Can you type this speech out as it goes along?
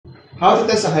How to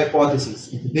test a hypothesis.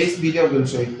 In today's video, we'll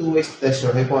show you 2 ways to test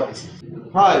your hypothesis.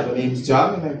 Hi, my name is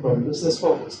John and I'm from Business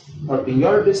Focus, helping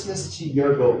your business achieve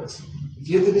your goals. If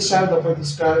you do this channel, don't forget to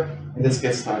subscribe and let's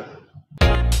get started.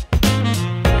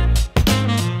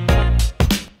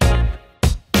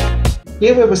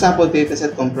 Here we have a sample data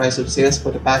set comprised of sales for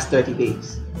the past 30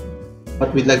 days.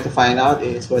 What we'd like to find out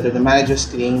is whether the manager's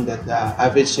claim that the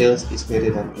average sales is greater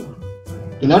than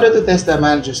 8. In order to test the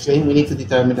manager's claim, we need to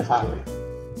determine the following.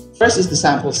 First is the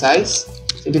sample size.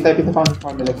 So you type in the function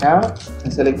formula count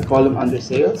and select the column under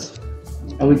sales,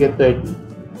 and we get 30.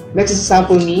 Next is the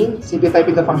sample mean. Simply type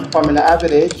in the function formula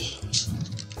average,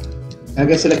 and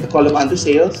again select the column under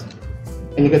sales,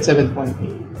 and you get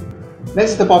 7.8.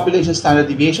 Next is the population standard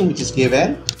deviation, which is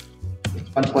given. It's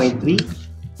 1.3.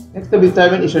 Next to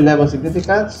determine is your level of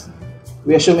significance.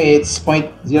 We assume it's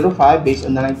 0.05 based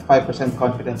on the 95%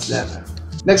 confidence level.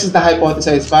 Next is the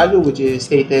hypothesized value, which is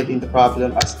stated in the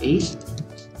problem as 8.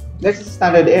 Next is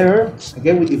standard error.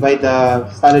 Again, we divide the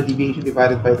standard deviation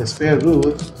divided by the square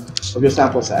root of your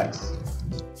sample size,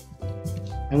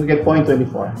 and we get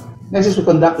 0.24. Next is to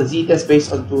conduct the z-test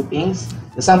based on 2 things.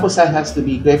 The sample size has to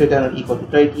be greater than or equal to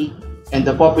 30, and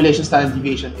the population standard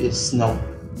deviation is known.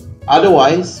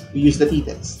 Otherwise, we use the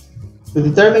t-test. To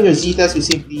determine your z-test, we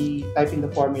simply type in the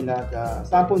formula the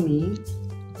sample mean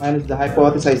minus the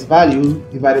hypothesized value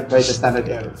divided by the standard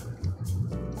error,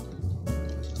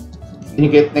 and you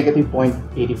get negative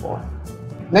 0.84.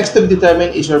 Next to be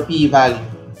determined is your p-value.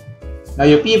 Now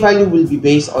your p-value will be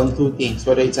based on 2 things,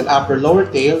 whether it's an upper lower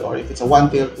tail or if it's a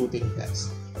one-tail, two-tail test.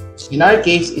 In our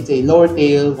case, it's a lower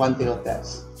tail, one-tail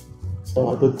test.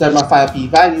 So to determine a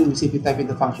p-value, we simply type in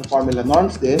the function formula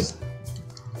norms this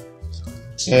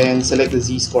and select the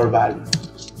z-score value.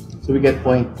 So we get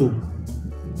 0.2.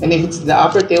 And if it's the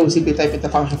upper tail, we simply type in the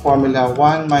function formula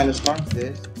 1 minus norms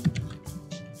this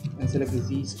and select the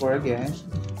z-score again,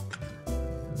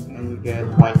 and we get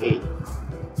 0.8.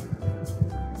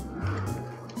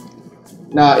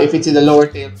 Now, if it's in the lower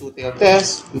tail, two-tail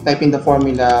test, we type in the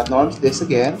formula norms this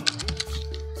again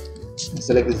and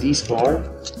select the z-score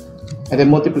and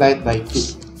then multiply it by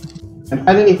 2. And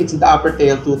finally, if it's in the upper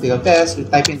tail, two-tail test, we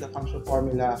type in the function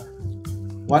formula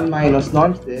 1 minus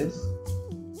norms this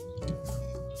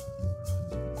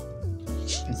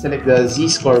and select the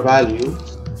z-score value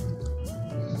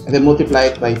and then multiply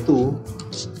it by 2,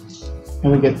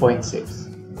 and we get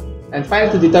 0.6. And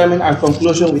finally, to determine our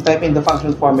conclusion, we type in the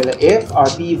function formula if our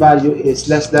p-value is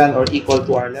less than or equal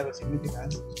to our level of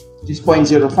significance, which is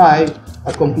 0.05,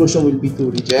 our conclusion will be to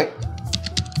reject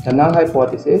the null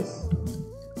hypothesis.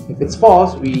 If it's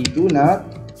false, we do not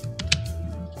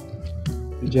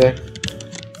reject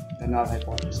the null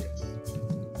hypothesis.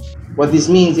 What this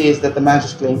means is that the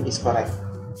manager's claim is correct.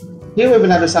 Here we have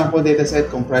another sample data set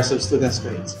comprised of students'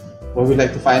 grades. What we'd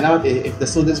like to find out is if the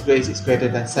student's grades is greater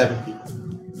than 70.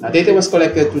 Now, data was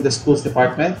collected through the school's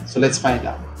department, so let's find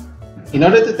out. In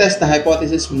order to test the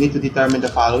hypothesis, we need to determine the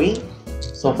following.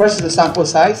 So first is the sample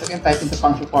size. Again, type in the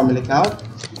function formula count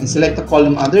and select the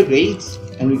column under grades,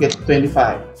 and we get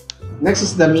 25. Next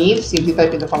is the mean. Simply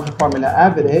type in the function formula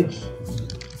average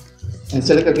and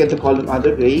select again the column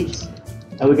under grades,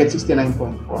 and we get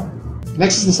 69.4.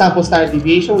 Next is the sample standard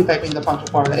deviation. We type in the function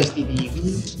formula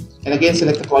STDV and again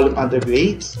select the column under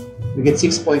grades. We get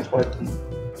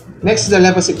 6.14. Next is the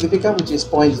level significant, which is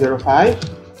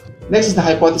 0.05. Next is the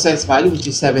hypothesized value, which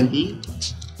is 70.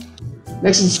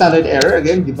 Next is the standard error.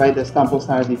 Again, divide the sample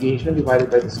standard deviation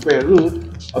divided by the square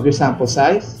root of your sample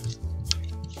size,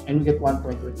 and we get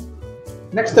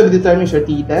 1.20. Next to be determined is your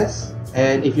t-test,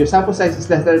 and if your sample size is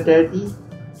less than 30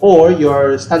 or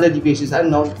your standard deviation is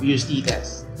unknown, we use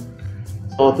t-test.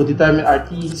 So to determine our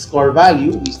t-score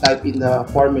value, we type in the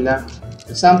formula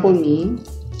the sample mean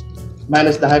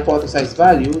minus the hypothesized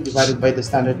value divided by the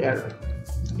standard error,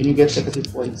 and you get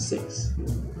negative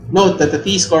 0.6. Note that the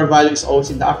t-score value is always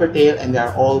in the upper tail and they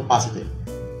are all positive.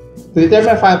 To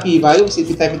determine our p-value, we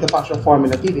simply type in the function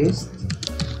formula Ttest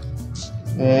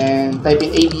and type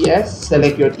in ABS,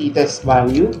 select your t-test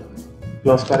value,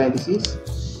 close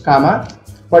parentheses, comma.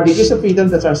 For degrees of freedom,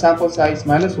 that's our sample size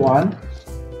minus 1,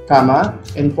 comma,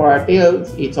 and for our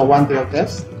tails, it's a one-tail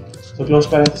test, so close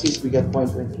parentheses, we get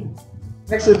 0.28.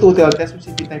 Next to the two-tail test, we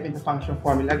simply type in the function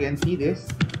formula again,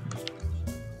 Ttest,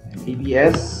 and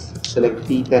ABS, select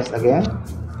t-test again,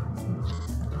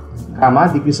 comma,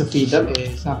 degrees of freedom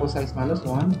is sample size minus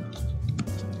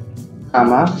 1,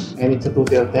 comma, and it's a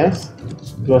two-tail test,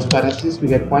 close parentheses, we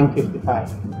get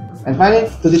 0.55. And finally,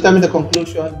 to determine the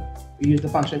conclusion, we use the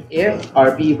function if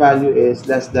our p-value is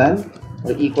less than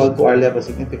or equal to our level of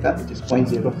significance, which is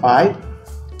 0.05,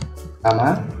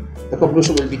 comma, the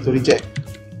conclusion will be to reject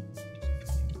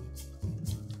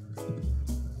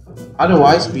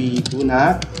Otherwise, we do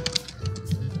not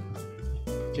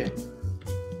check.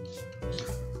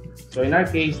 So in our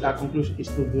case, the conclusion is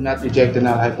to do not reject the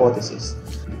null hypothesis.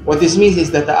 What this means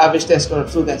is that the average test score of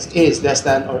students is less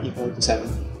than or equal to 70.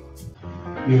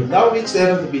 We have now reached the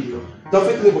end of the video. Don't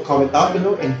forget to leave a comment down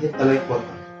below and hit the like button.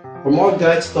 For more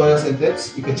guides, tutorials, and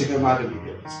tips, you can check out my other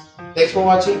videos. Thanks for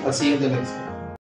watching. I'll see you in the next one.